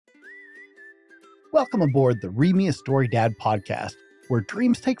Welcome aboard the Read Me a Story Dad podcast, where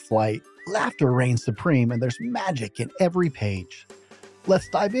dreams take flight, laughter reigns supreme, and there's magic in every page. Let's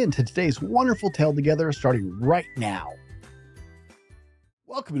dive into today's wonderful tale together, starting right now.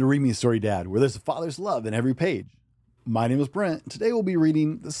 Welcome to Read Me a Story Dad, where there's a father's love in every page. My name is Brent, and today we'll be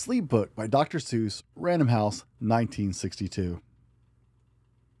reading The Sleep Book by Dr. Seuss, Random House, 1962.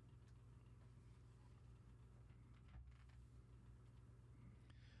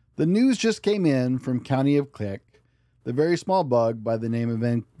 The news just came in from county of Keck. The very small bug by the name of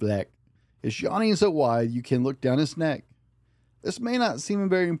Black is yawning so wide you can look down his neck. This may not seem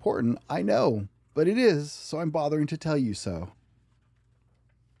very important, I know, but it is, so I'm bothering to tell you so.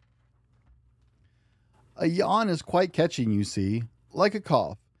 A yawn is quite catching, you see, like a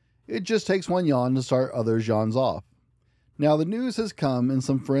cough. It just takes one yawn to start others' yawns off. Now the news has come and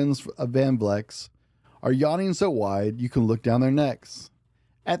some friends of Van Vleck's are yawning so wide you can look down their necks.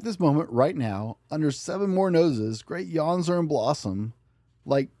 At this moment, right now, under 7 more noses, great yawns are in blossom,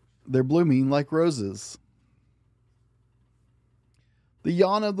 like they're blooming like roses. The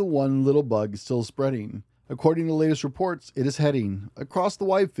yawn of the one little bug is still spreading. According to latest reports, it is heading across the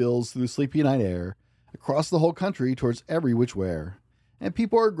wide fields through sleepy night air, across the whole country towards every which where. And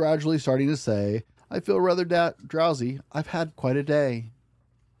people are gradually starting to say, I feel rather drowsy, I've had quite a day.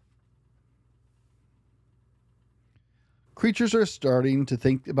 Creatures are starting to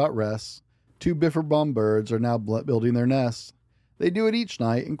think about rest. 2 biffer-bomb birds are now building their nests. They do it each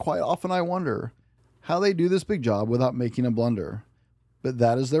night, and quite often I wonder how they do this big job without making a blunder. But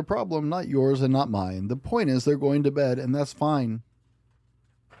that is their problem, not yours and not mine. The point is they're going to bed, and that's fine.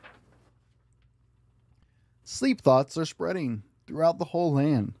 Sleep thoughts are spreading throughout the whole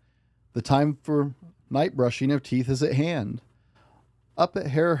land. The time for night brushing of teeth is at hand. Up at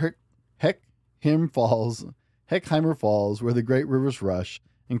Heckheimer Falls, where the great rivers rush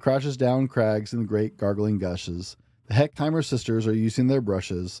and crashes down crags in great gargling gushes. The Heckheimer sisters are using their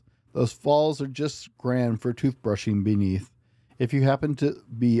brushes. Those falls are just grand for toothbrushing beneath, if you happen to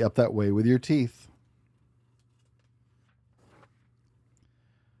be up that way with your teeth.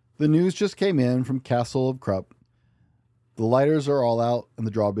 The news just came in from Castle of Krupp. The lighters are all out and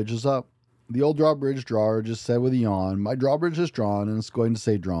the drawbridge is up. The old drawbridge drawer just said with a yawn, my drawbridge is drawn and it's going to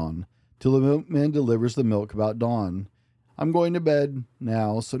stay drawn till the milkman delivers the milk about dawn. I'm going to bed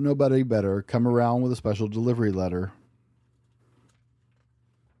now, so nobody better come around with a special delivery letter.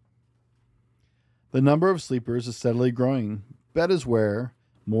 The number of sleepers is steadily growing. Bed is where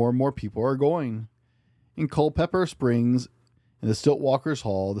more and more people are going. In Culpeper Springs, in the Stiltwalkers'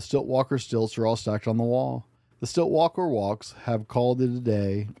 Hall, the Stiltwalker stilts are all stacked on the wall. The Stiltwalker walkers have called it a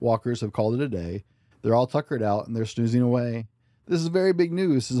day. They're all tuckered out and they're snoozing away. This is very big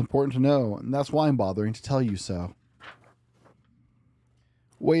news. This is important to know, and that's why I'm bothering to tell you so.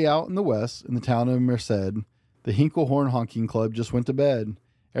 Way out in the west, in the town of Merced, the Hinklehorn Honking Club just went to bed.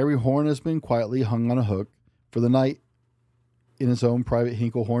 Every horn has been quietly hung on a hook for the night in its own private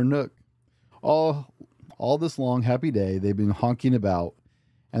Hinklehorn nook. All this long happy day they've been honking about,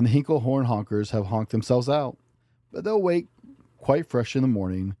 and the Hinklehorn honkers have honked themselves out. But they'll wake quite fresh in the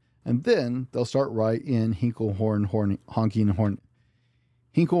morning, and then they'll start right in Hinklehorn honking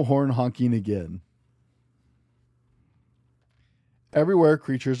again. Everywhere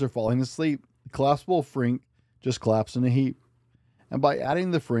creatures are falling asleep. The collapsible frink just collapsed in a heap. And by adding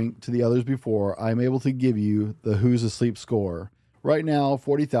the frink to the others before, I am able to give you the Who's Asleep score. Right now,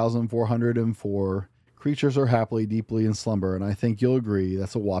 40,404 creatures are happily, deeply in slumber, and I think you'll agree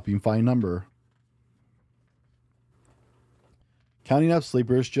that's a whopping fine number. Counting up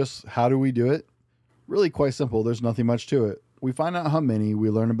sleepers, just how do we do it? Really quite simple, there's nothing much to it. We find out how many, we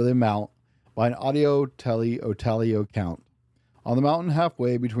learn about the amount by an Audio-Telly-o-Tally-o Count. On the mountain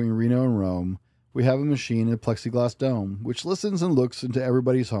halfway between Reno and Rome, we have a machine in a plexiglass dome, which listens and looks into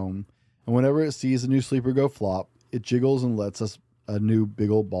everybody's home, and whenever it sees a new sleeper go flop, it jiggles and lets us a new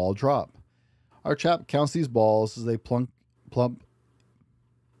big old ball drop. Our chap counts these balls as they plump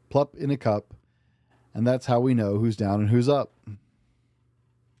in a cup, and that's how we know who's down and who's up.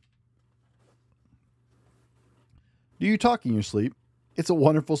 Do you talk in your sleep? It's a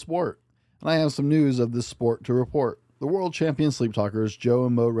wonderful sport, and I have some news of this sport to report. The world champion sleep talkers, Joe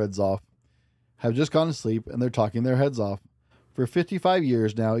and Mo Redzoff, have just gone to sleep, and they're talking their heads off. For 55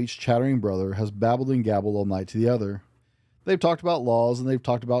 years now, each chattering brother has babbled and gabbled all night to the other. They've talked about laws, and they've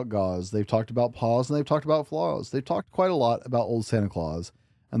talked about gauze. They've talked about paws, and they've talked about flaws. They've talked quite a lot about old Santa Claus.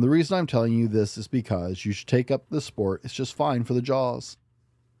 And the reason I'm telling you this is because you should take up this sport. It's just fine for the jaws.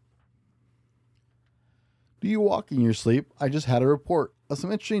 Do you walk in your sleep? I just had a report of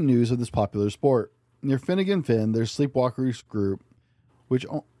some interesting news of this popular sport. Near Finnegan Finn, there's Sleepwalkers group, which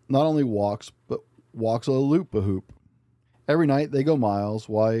not only walks, but walks a loop-a-hoop. Every night they go miles.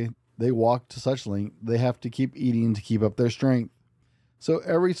 Why they walk to such length, they have to keep eating to keep up their strength. So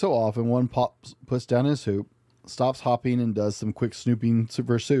every so often one puts down his hoop, stops hopping, and does some quick snooping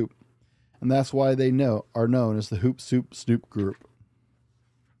for soup. And that's why they are known as the Hoop Soup Snoop Group.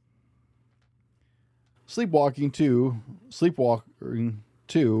 Sleepwalking too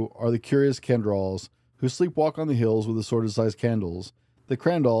are the curious Candrals, who sleepwalk on the hills with assorted-sized candles. The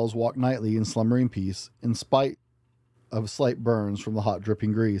Crandalls walk nightly in slumbering peace, in spite of slight burns from the hot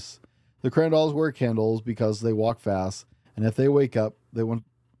dripping grease. The Crandalls wear candles because they walk fast, and if they wake up, want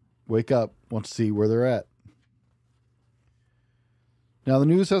to see where they're at. Now the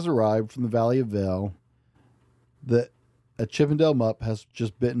news has arrived from the Valley of Vale that a Chippendale Mupp has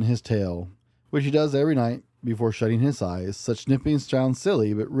just bitten his tail, which he does every night before shutting his eyes. Such nipping sounds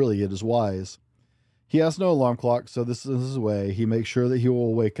silly, but really it is wise. He has no alarm clock, so this is his way. He makes sure that he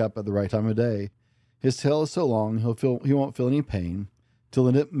will wake up at the right time of day. His tail is so long he won't feel any pain till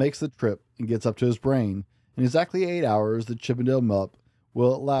the nip makes the trip and gets up to his brain. In exactly 8 hours, the Chippendale Mupp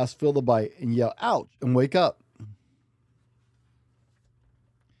will at last feel the bite and yell "ouch" and wake up.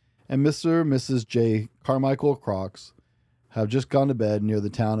 And Mr. and Mrs. J. Carmichael Crocs have just gone to bed near the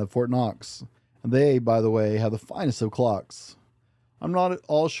town of Fort Knox. And they, by the way, have the finest of clocks. I'm not at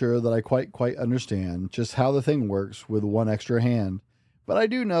all sure that I quite understand just how the thing works with one extra hand. But I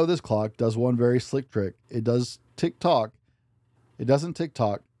do know this clock does one very slick trick. It does tick-tock. It doesn't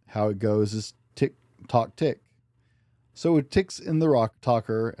tick-tock. How it goes is tick-tock-tick. So it ticks in the rock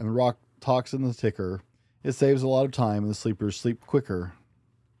talker and the rock talks in the ticker. It saves a lot of time and the sleepers sleep quicker.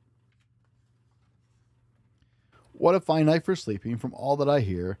 What a fine night for sleeping. From all that I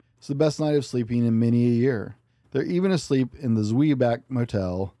hear, it's the best night of sleeping in many a year. They're even asleep in the Zweeback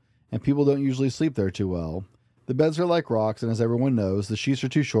Motel, and people don't usually sleep there too well. The beds are like rocks, and as everyone knows, the sheets are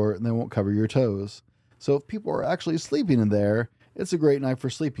too short and they won't cover your toes. So if people are actually sleeping in there, it's a great night for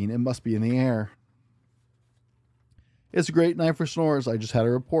sleeping. It must be in the air. It's a great night for snores. I just had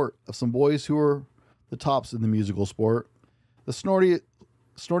a report of some boys who are the tops in the musical sport. The snortiest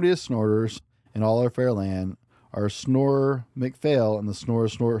snorters in all our fair land are Snorer McPhail and the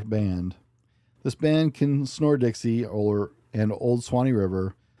Snore Band. This band can snore Dixie and Old Swanee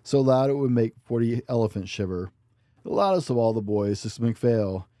River so loud it would make 40 elephants shiver. The loudest of all the boys is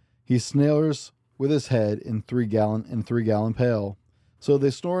McPhail. He snores with his head in 3-gallon pail. So they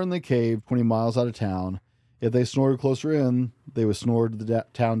snore in the cave 20 miles out of town. If they snored closer in, they would snore the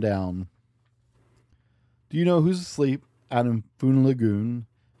town down. Do you know who's asleep out in Foon Lagoon?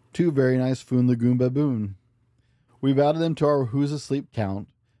 2 very nice Foon Lagoon baboon. We've added them to our Who's Asleep count,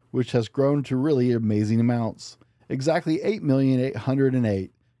 which has grown to really amazing amounts. Exactly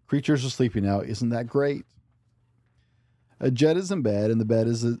 8,808 creatures are sleeping now. Isn't that great? A Jed is in bed, and the bed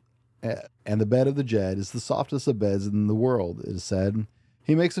of the Jed is the softest of beds in the world, it is said.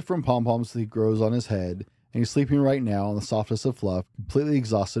 He makes it from pom-poms that he grows on his head, and he's sleeping right now on the softest of fluff, completely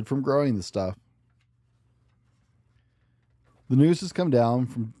exhausted from growing the stuff. The news has come down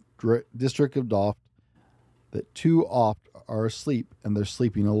from District of Doft that 2 oft are asleep, and they're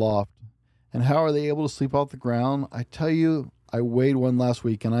sleeping aloft. And how are they able to sleep off the ground? I tell you, I weighed one last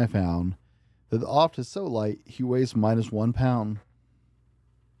week, and I found that the oft is so light, he weighs minus 1 pound.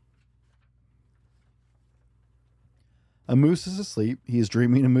 A moose is asleep, he is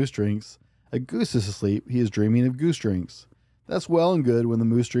dreaming of moose drinks. A goose is asleep, he is dreaming of goose drinks. That's well and good when the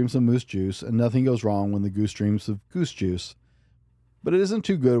moose dreams of moose juice, and nothing goes wrong when the goose dreams of goose juice. But it isn't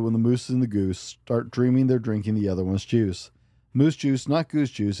too good when the moose and the goose start dreaming they're drinking the other one's juice. Moose juice, not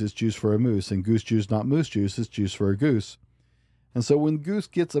goose juice, is juice for a moose, and goose juice, not moose juice, is juice for a goose. And so when goose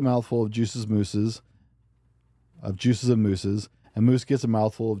gets a mouthful of juices of mooses, and moose gets a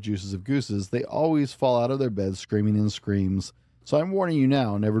mouthful of juices of gooses, they always fall out of their beds screaming in screams. So I'm warning you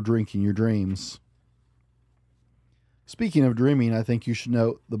now, never drink in your dreams. Speaking of dreaming, I think you should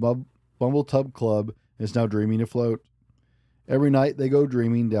note the Bumble Tub Club is now dreaming afloat. Every night they go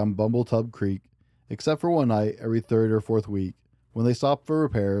dreaming down Bumble Tub Creek, except for one night every 3rd or 4th week, when they stop for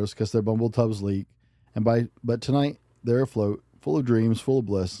repairs because their bumble tubs leak. But tonight they're afloat, full of dreams, full of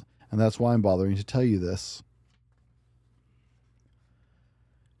bliss, and that's why I'm bothering to tell you this.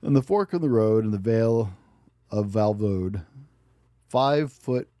 In the fork of the road in the Vale of Valvode,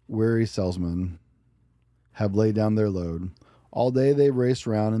 5-foot weary salesmen have laid down their load. All day they've raced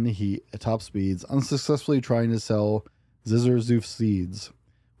around in the heat at top speeds, unsuccessfully trying to sell Zizzerzouf seeds,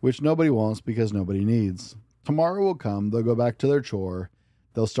 which nobody wants because nobody needs. Tomorrow will come, they'll go back to their chore.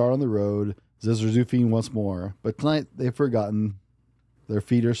 They'll start on the road, Zizzerzoofing once more. But tonight they've forgotten their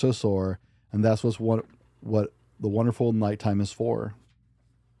feet are so sore, and that's what the wonderful nighttime is for.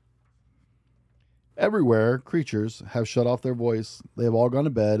 Everywhere, creatures have shut off their voice. They have all gone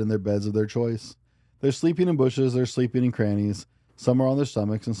to bed in their beds of their choice. They're sleeping in bushes, they're sleeping in crannies. Some are on their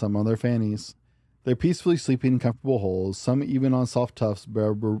stomachs and some on their fannies. They're peacefully sleeping in comfortable holes, some even on soft-tufted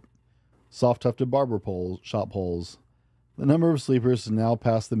barber poles, shop poles. The number of sleepers is now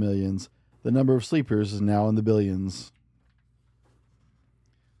past the millions. The number of sleepers is now in the billions.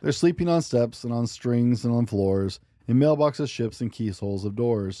 They're sleeping on steps and on strings and on floors, in mailboxes, ships, and keyholes of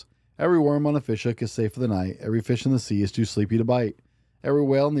doors. Every worm on a fish hook is safe for the night. Every fish in the sea is too sleepy to bite. Every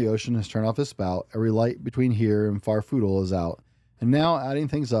whale in the ocean has turned off his spout. Every light between here and Farfoodle is out. And now, adding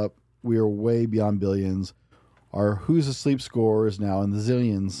things up, we are way beyond billions. Our who's asleep score is now in the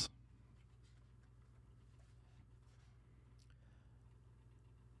zillions.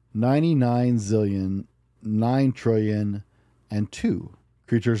 $99 zillion, 9 trillion, and 2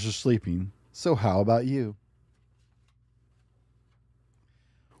 creatures are sleeping. So how about you?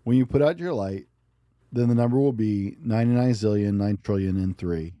 When you put out your light, then the number will be 99 zillion, 9 trillion, and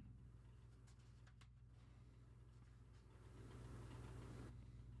 3.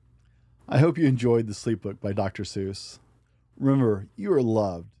 I hope you enjoyed the Sleep Book by Dr. Seuss. Remember, you are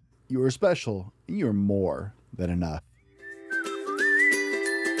loved, you are special, and you are more than enough.